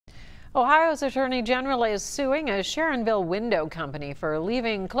Ohio's Attorney General is suing a Sharonville window company for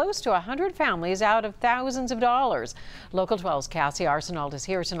leaving close to 100 families out of thousands of dollars. Local 12's Cassie Arsenault is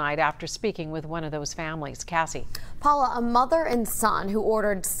here tonight after speaking with one of those families. Cassie. Paula, a mother and son who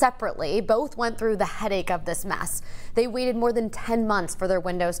ordered separately, both went through the headache of this mess. They waited more than 10 months for their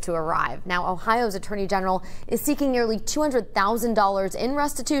windows to arrive. Now, Ohio's Attorney General is seeking nearly $200,000 in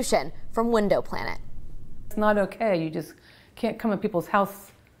restitution from Window Planet. It's not okay. You just can't come in people's house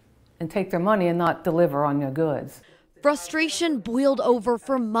and take their money and not deliver on their goods. Frustration boiled over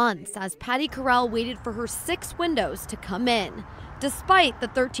for months as Patty Corral waited for her 6 windows to come in. Despite the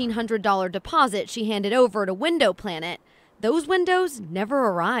 $1,300 deposit she handed over to Window Planet, those windows never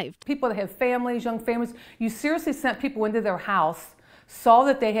arrived. People that have families, young families, you seriously sent people into their house, saw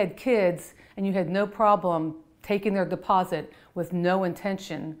that they had kids, and you had no problem taking their deposit with no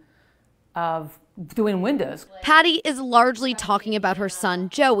intention of doing windows. Patty is largely talking about her son,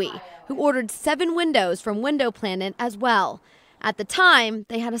 Joey, who ordered 7 windows from Window Planet as well. At the time,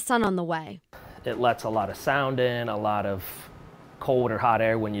 they had a son on the way. It lets a lot of sound in, a lot of cold or hot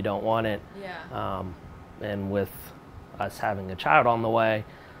air when you don't want it. Yeah. And with us having a child on the way,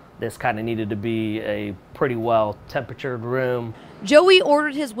 this kind of needed to be a pretty well temperatured room. Joey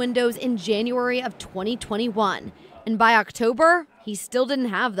ordered his windows in January of 2021, and by October, he still didn't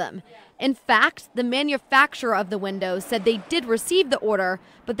have them. In fact, the manufacturer of the windows said they did receive the order,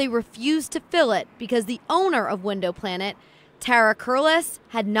 but they refused to fill it because the owner of Window Planet, Tara Curlis,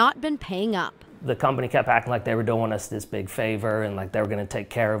 had not been paying up. The company kept acting like they were doing us this big favor and like they were going to take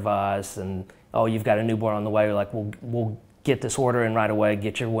care of us, and oh, you've got a newborn on the way. We're like, we'll get this order in right away,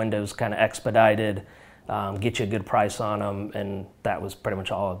 get your windows kind of expedited, get you a good price on them, and that was pretty much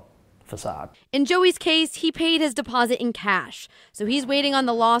all facade. In Joey's case, he paid his deposit in cash, so he's waiting on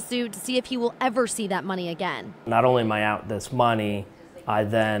the lawsuit to see if he will ever see that money again. Not only am I out this money,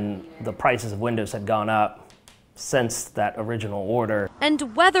 the prices of windows had gone up since that original order.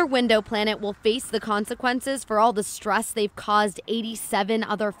 And whether Window Planet will face the consequences for all the stress they've caused 87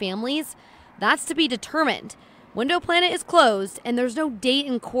 other families, that's to be determined. Window Planet is closed and there's no date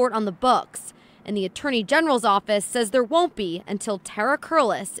in court on the books. And the Attorney General's office says there won't be until Tara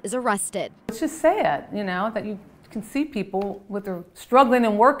Curlis is arrested. It's just sad, you know, that you can see people with their struggling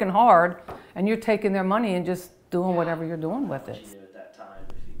and working hard, and you're taking their money and just doing whatever you're doing with it.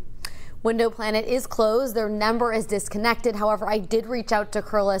 Window Planet is closed. Their number is disconnected. However, I did reach out to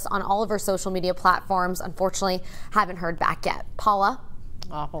Curlis on all of her social media platforms. Unfortunately, haven't heard back yet. Paula?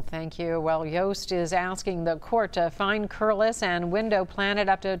 Awful, thank you. Well, Yost is asking the court to fine Curlis and Window Planet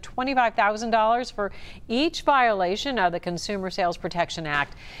up to $25,000 for each violation of the Consumer Sales Protection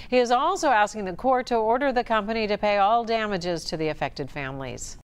Act. He is also asking the court to order the company to pay all damages to the affected families.